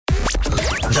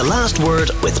The Last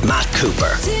Word with Matt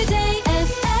Cooper.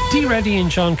 Reddy and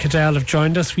John Caddell have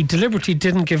joined us. We deliberately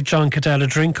didn't give John Caddell a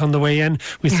drink on the way in.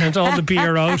 We sent all the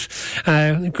beer out.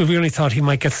 We only thought he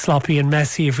might get sloppy and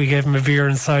messy if we gave him a beer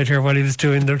inside here while he was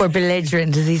doing the... Or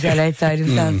belligerent, as he said outside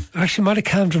himself. Actually, might have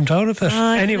calmed him down a bit.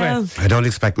 Anyway. I don't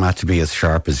expect Matt to be as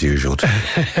sharp as usual.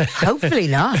 Hopefully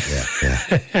not.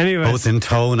 Yeah. Anyway. Both in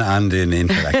tone and in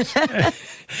intellect.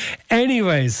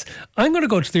 Anyways, I'm going to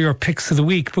go to your picks of the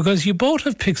week because you both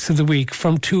have picks of the week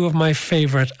from two of my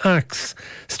favourite acts.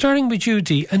 Starting with you,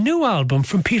 Dee, a new album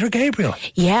from Peter Gabriel.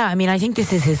 Yeah, I mean, I think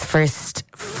this is his first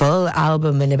full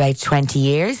album in about 20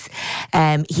 years.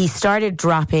 He started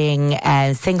dropping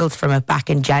singles from it back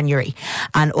in January,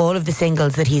 and all of the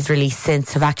singles that he's released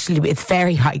since have actually, it's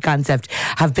very high concept,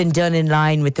 have been done in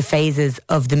line with the phases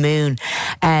of the moon.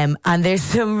 And there's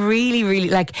some really,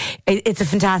 like, it's a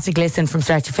fantastic listen from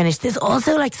start to finish. There's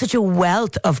also like such a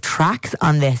wealth of tracks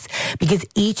on this because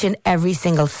each and every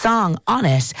single song on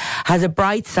it has a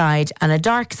bright side and a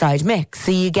dark side mix.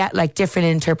 So you get like different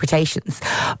interpretations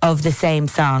of the same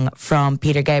song from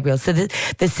Peter Gabriel. So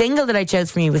the single that I chose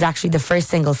from you was actually the first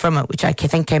single from it, which I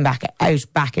think came out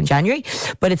back in January,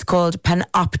 but it's called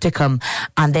Panopticum,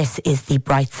 and this is the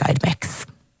bright side mix.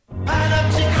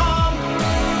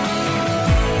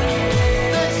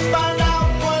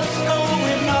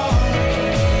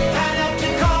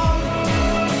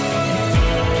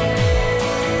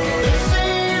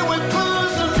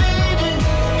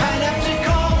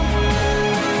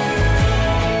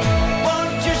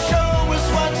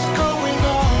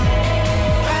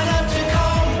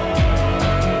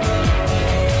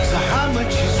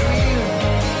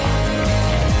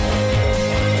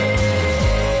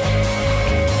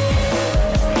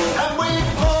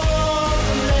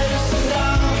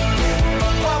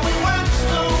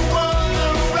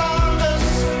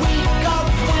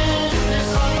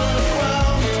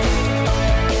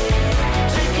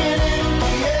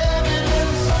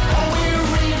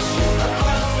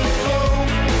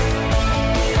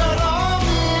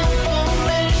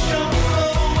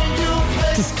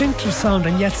 Distinctive sound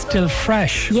and yet still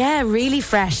fresh. Yeah, really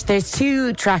fresh. There's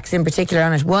two tracks in particular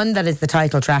on it. One that is the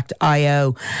title track,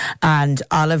 I.O., and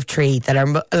Olive Tree, that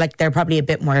are like, they're probably a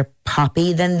bit more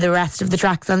poppy than the rest of the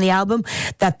tracks on the album,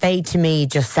 that they to me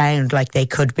just sound like they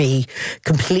could be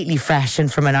completely fresh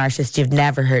and from an artist you've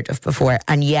never heard of before,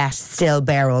 and yet still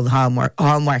bear all the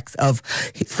hallmarks of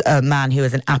a man who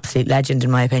is an absolute legend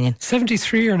in my opinion.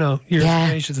 73 or no years of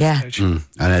age at this stage. And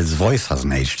his voice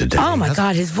hasn't aged a day. Oh my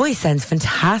God, his voice sounds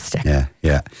fantastic.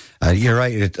 Yeah. You're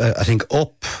right. I think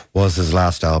Up was his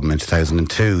last album in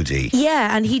 2002, Dee.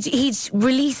 Yeah, and he'd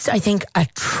released, I think, a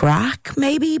track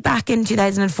maybe back in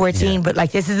 2014, but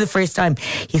like this is the first time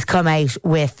he's come out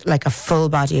with like a full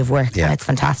body of work, and it's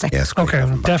fantastic. Yes, okay,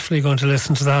 I'm definitely going to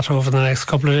listen to that over the next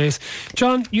couple of days.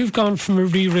 John, you've gone from a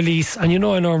re-release, and you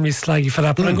know I normally slag you for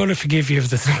that, but I'm going to forgive you of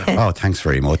this time. Oh, thanks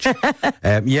very much.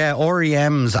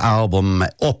 REM's album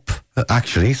Up,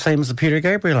 actually, same as the Peter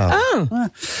Gabriel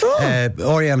album.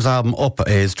 REM's album Up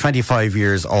is 25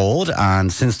 years old,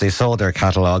 and since they sold their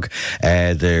catalogue,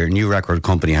 their new record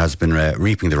company has been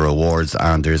reaping the rewards,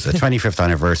 and there's a 25th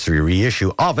anniversary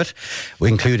reissue of it,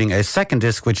 including a second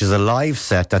disc, which is a live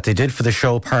set that they did for the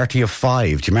show Party of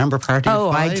Five. Do you remember Party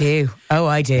of Five?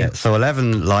 I do. So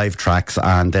 11 live tracks,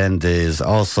 and then there's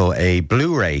also a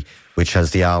Blu-ray which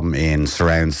has the album in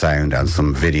surround sound and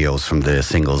some videos from the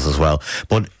singles as well.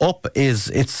 But Up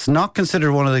it's not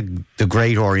considered one of the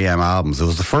great REM albums. It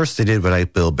was the first they did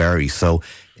without Bill Berry, so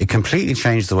it completely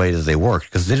changed the way that they worked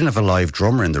because they didn't have a live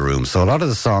drummer in the room. So a lot of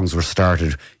the songs were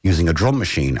started using a drum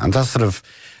machine, and that sort of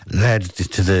led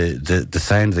to the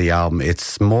sound of the album.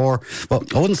 It's more, well,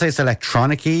 I wouldn't say it's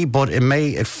electronic-y, but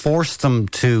it forced them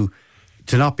to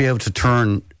not be able to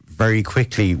turn very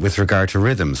quickly with regard to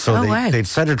rhythm. So they'd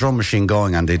set a drum machine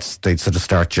going, and they'd sort of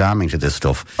start jamming to this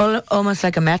stuff. Almost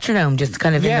like a metronome, just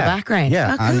kind of in the background.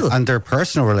 Yeah, cool. and their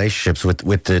personal relationships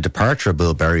with the departure of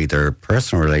Bill Berry, their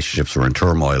personal relationships were in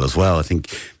turmoil as well. I think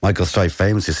Michael Stipe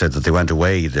famously said that they went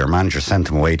away, their manager sent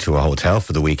them away to a hotel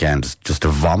for the weekend just to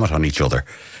vomit on each other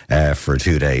for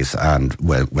 2 days. And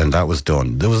when that was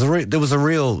done, there was a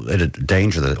real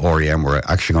danger that REM were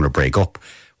actually going to break up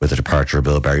with the departure of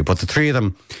Bill Berry. But the three of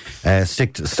them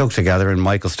stuck together, and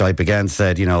Michael Stipe again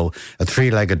said, a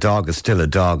three-legged dog is still a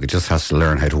dog, it just has to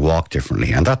learn how to walk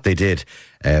differently. And that they did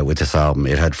with this album.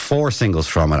 It had 4 singles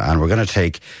from it, and we're going to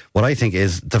take what I think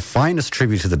is the finest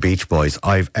tribute to the Beach Boys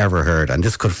I've ever heard, and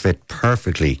this could fit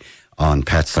perfectly on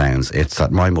Pet Sounds. It's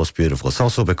at My Most Beautiful. It's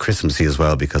also a bit Christmassy as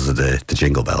well because of the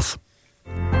jingle bells.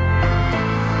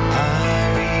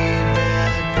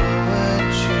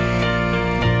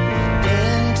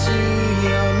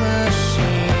 Your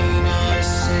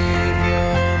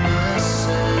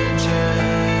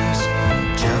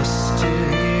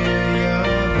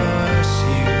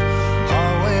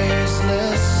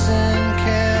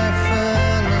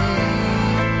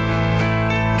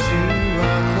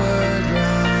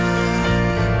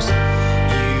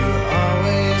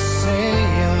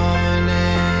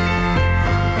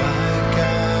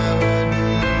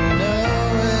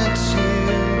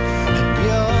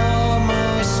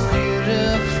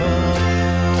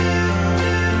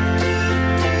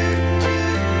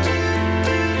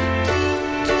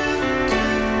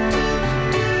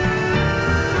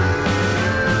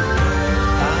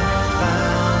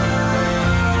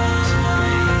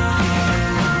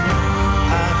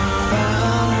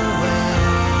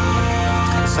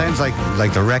sounds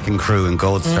like the Wrecking Crew in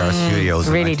Gold Star Studios.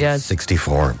 Really does.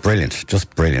 64. Brilliant.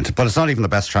 Just brilliant. But it's not even the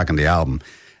best track on the album.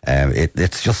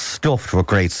 It's just stuffed with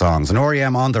great songs. And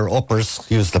R.E.M. on their uppers,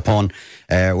 use the pun,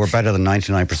 we're better than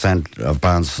 99% of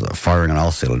bands firing on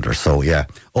all cylinders. So yeah,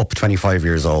 up 25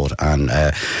 years old and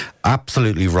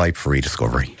absolutely ripe for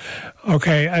rediscovery.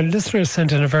 Okay, a listener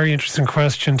sent in a very interesting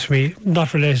question to me,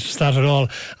 not related to that at all.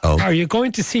 Oh. Are you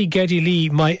going to see Geddy Lee,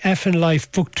 My Effin'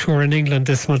 Life book tour in England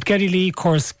this month? Geddy Lee, of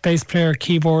course, bass player,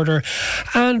 keyboarder,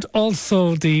 and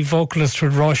also the vocalist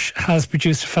with Rush, has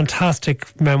produced a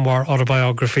fantastic memoir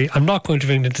autobiography. I'm not going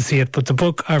to England to see it, but the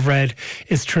book I've read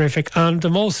is terrific. And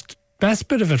the best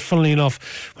bit of it, funnily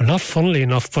enough, well, not funnily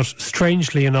enough, but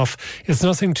strangely enough, is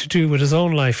nothing to do with his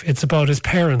own life. It's about his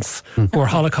parents, who were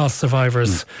Holocaust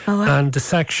survivors, and the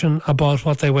section about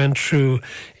what they went through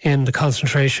in the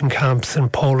concentration camps in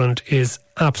Poland is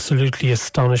absolutely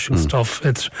astonishing stuff.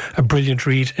 It's a brilliant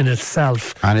read in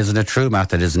itself. And isn't it true, Matt,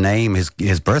 that his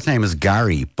birth name is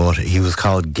Gary, but he was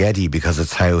called Geddy because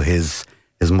it's how his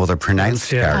mother pronounced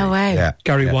Gary. Oh, wow. Yeah,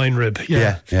 Gary Weinrib,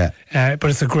 yeah.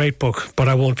 But it's a great book, but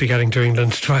I won't be getting to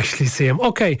England to actually see him.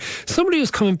 Okay, somebody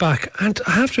who's coming back, and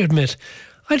I have to admit,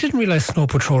 I didn't realise Snow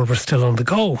Patrol were still on the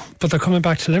go, but they're coming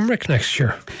back to Limerick next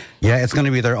year. Yeah, it's going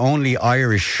to be their only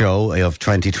Irish show of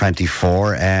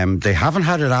 2024. They haven't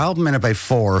had an album in about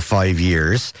 4 or 5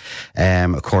 years.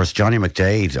 Of course, Johnny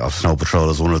McDaid of Snow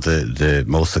Patrol is one of the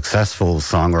most successful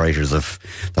songwriters of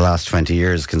the last 20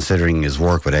 years, considering his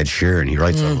work with Ed Sheeran. He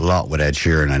writes a lot with Ed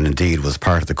Sheeran and indeed was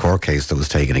part of the court case that was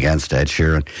taken against Ed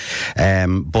Sheeran.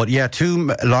 But yeah,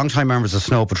 2 long-time members of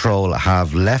Snow Patrol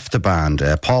have left the band,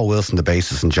 Paul Wilson, the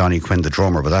bassist, and Johnny Quinn, the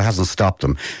drummer, but that hasn't stopped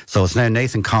them. So it's now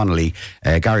Nathan Connolly,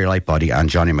 Gary Lightbody and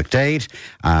Johnny McDaid,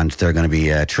 and they're going to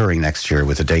be touring next year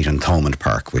with a date in Thomond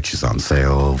Park, which is on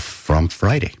sale from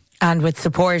Friday. And with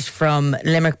support from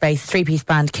Limerick-based 3-piece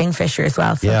band Kingfisher as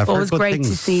well. So yeah, it's always great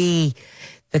to see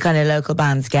the kind of local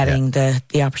bands getting the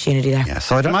opportunity there. Yeah,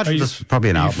 so I'd imagine there's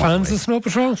probably an album. Fans of Snow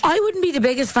Patrol? I wouldn't be the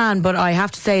biggest fan, but I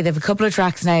have to say they've a couple of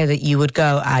tracks now that you would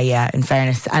go, in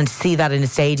fairness, and see that in a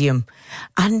stadium.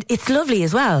 And it's lovely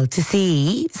as well to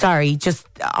see, just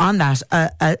on that,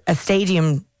 a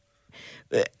stadium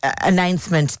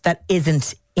announcement that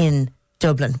isn't in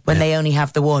Dublin when they only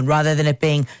have the one, rather than it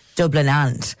being Dublin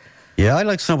and. Yeah, I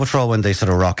like Snow Patrol when they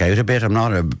sort of rock out a bit. I'm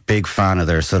not a big fan of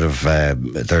their sort of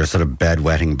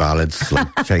bedwetting ballads like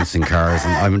Chasing Cars,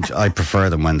 and I prefer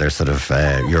them when they're sort of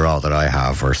You're All That I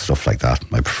Have or stuff like that.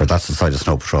 I prefer that's the side of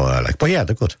Snow Patrol I like. But yeah,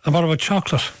 they're good. And what about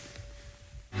Chocolate?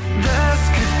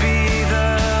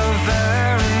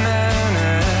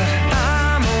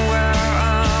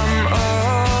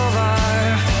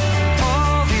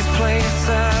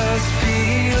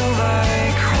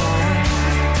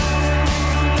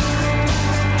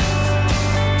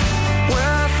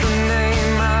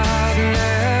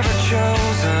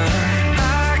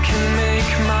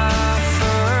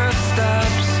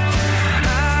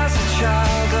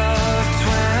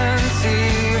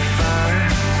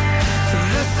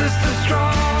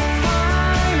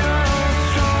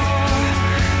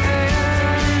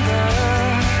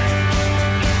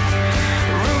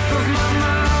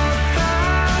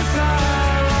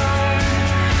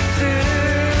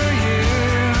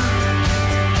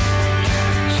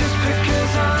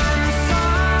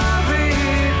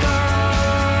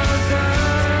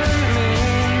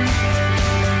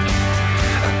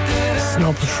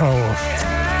 Snow Patrol.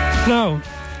 Now,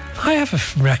 I have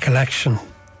a recollection.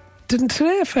 Didn't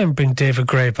Today FM bring David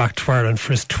Gray back to Ireland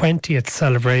for his 20th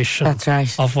celebration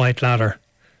of White Ladder?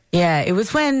 Yeah, it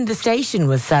was when the station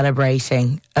was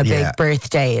celebrating a big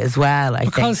birthday as well, I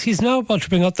think. Because he's now about to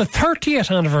bring up the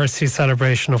 30th anniversary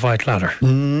celebration of White Ladder.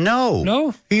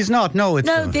 No, he's not. No, it's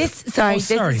this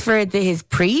is for his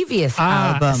previous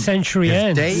album, Century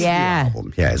Ends.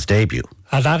 Album. Yeah, his debut.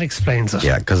 That explains it.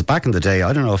 Yeah, because back in the day,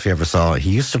 I don't know if you ever saw,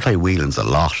 he used to play Whelan's a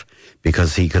lot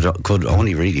because he could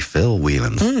only really fill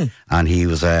Whelan's, and he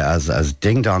was as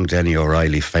Ding Dong Denny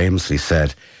O'Reilly famously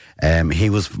said. He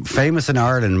was famous in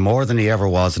Ireland more than he ever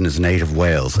was in his native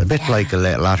Wales, a bit like a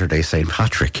Latter-day St.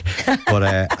 Patrick. But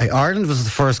Ireland was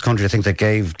the first country, I think, that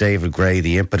gave David Gray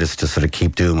the impetus to sort of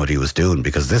keep doing what he was doing,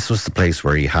 because this was the place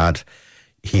where he had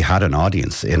an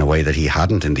audience in a way that he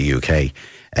hadn't in the UK.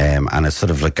 and it's sort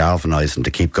of like galvanised him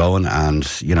to keep going. And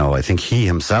I think he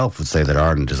himself would say that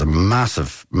Ireland is a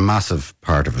massive, massive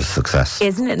part of his success.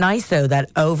 Isn't it nice though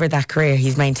that over that career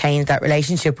he's maintained that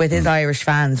relationship with his Irish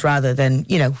fans rather than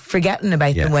forgetting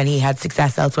about them when he had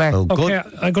success elsewhere? Well, okay,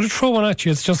 I'm going to throw one at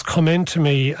you. It's just come in to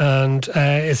me, and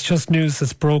it's just news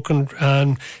that's broken.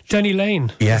 And Denny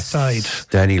Laine died.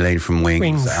 Denny Laine from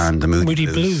Wings and the Moody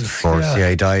Blues. Of course,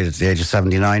 he died at the age of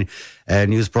 79.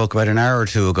 News broke about an hour or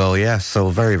two ago. Yeah, so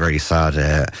very, very sad.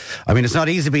 I mean, it's not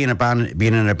easy being in a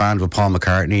band with Paul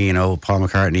McCartney. Paul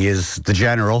McCartney is the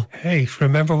general. Hey,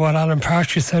 remember what Alan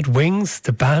Partridge said? Wings,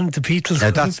 the band, the Beatles.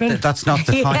 That's not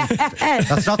the time.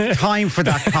 That's not the time for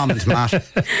that comment, Matt.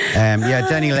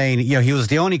 Denny Laine. He was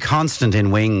the only constant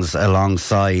in Wings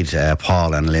alongside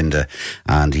Paul and Linda,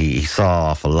 and he saw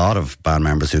off a lot of band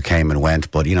members who came and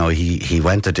went. But he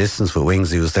went the distance with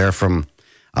Wings. He was there from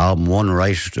album 1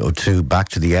 right to Back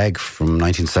to the Egg from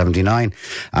 1979,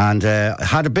 and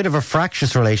had a bit of a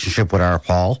fractious relationship with our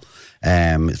Paul,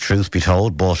 truth be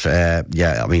told, but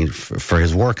for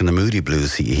his work in the Moody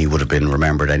Blues he would have been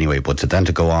remembered anyway, but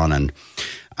to go on and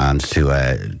to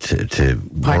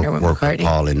work with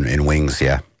Paul in Wings.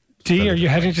 Dee, are you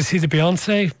heading to see the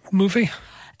Beyonce movie?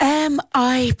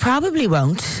 I probably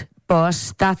won't.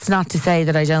 But that's not to say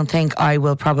that I don't think I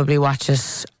will probably watch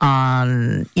it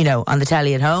on the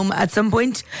telly at home at some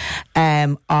point.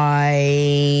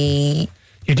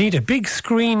 You need a big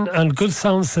screen and good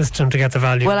sound system to get the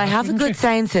value. Well, I have a good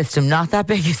sound system, not that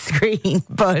big a screen,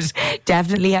 but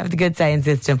definitely have the good sound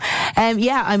system.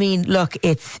 Look,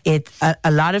 it's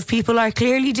a lot of people are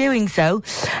clearly doing so.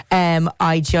 I've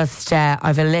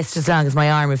a list as long as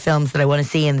my arm of films that I want to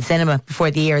see in the cinema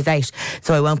before the year is out,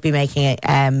 so I won't be making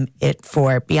it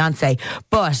for Beyonce.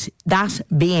 But that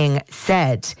being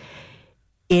said,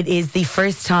 it is the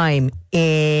first time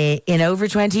in over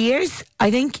 20 years,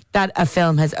 I think, that a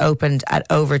film has opened at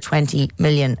over $20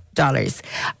 million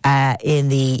in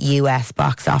the US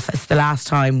box office. The last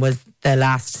time was The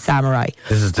Last Samurai.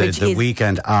 This is the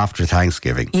weekend after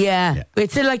Thanksgiving. Yeah.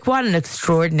 It's what an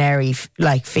extraordinary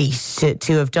feat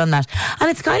to have done that. And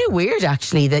it's kind of weird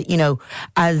actually that,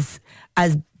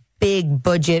 as big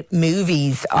budget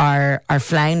movies are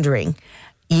floundering,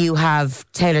 you have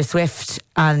Taylor Swift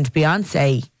and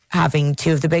Beyonce having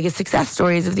two of the biggest success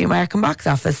stories of the American box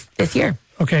office this year.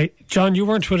 Okay, John, you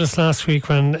weren't with us last week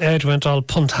when Ed went all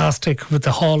puntastic with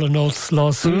the Hall & Oates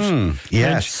lawsuit.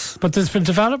 Yes. But there's been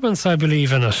developments, I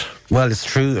believe, in it. Well, it's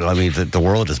true. I mean, the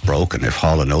world is broken if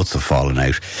Hall & Oates have fallen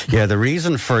out. Yeah, the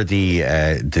reason for the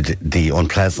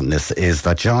unpleasantness is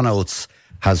that John Oates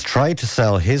has tried to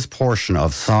sell his portion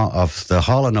of the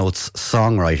Hall & Oates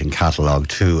songwriting catalogue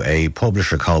to a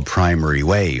publisher called Primary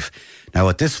Wave. Now,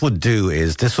 what this would do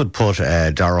is this would put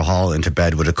Darrell Hall into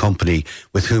bed with a company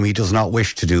with whom he does not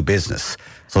wish to do business.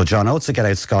 So John Oates would get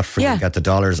out scot-free and get the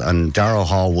dollars, and Darrell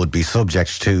Hall would be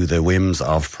subject to the whims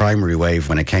of Primary Wave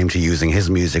when it came to using his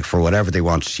music for whatever they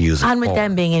wanted to use it for. And with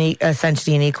them being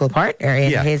essentially an equal partner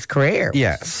in his career.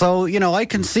 Yeah, so, I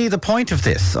can see the point of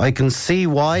this. I can see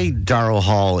why Darrell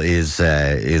Hall is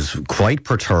quite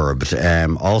perturbed.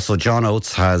 Also, John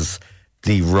Oates has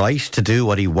the right to do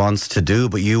what he wants to do,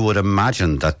 but you would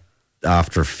imagine that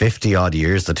after 50 odd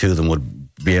years, the two of them would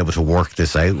be able to work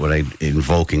this out without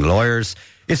invoking lawyers.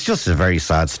 It's just a very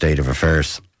sad state of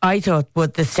affairs. I thought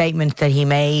what the statement that he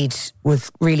made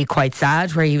was really quite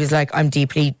sad, where he was like, I'm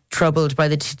deeply troubled by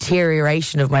the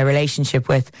deterioration of my relationship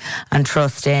with and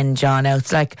trust in John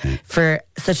Oates. For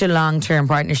such a long-term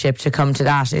partnership to come to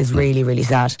that is really, really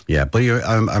sad. Yeah, but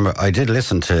I did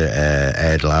listen to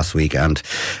Ed last week, and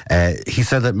he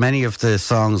said that many of the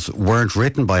songs weren't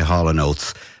written by Hall &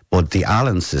 Oates, but the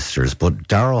Allen sisters, but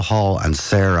Darrell Hall and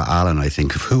Sarah Allen, I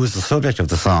think, who was the subject of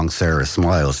the song Sarah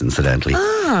Smiles, incidentally.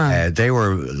 They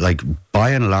were,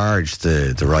 by and large,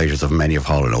 the writers of many of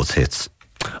Hall & Oates' hits.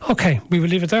 Okay, we will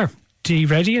leave it there. Dee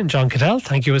Reddy and John Caddell,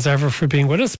 thank you as ever for being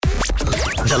with us.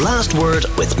 The Last Word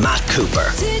with Matt Cooper.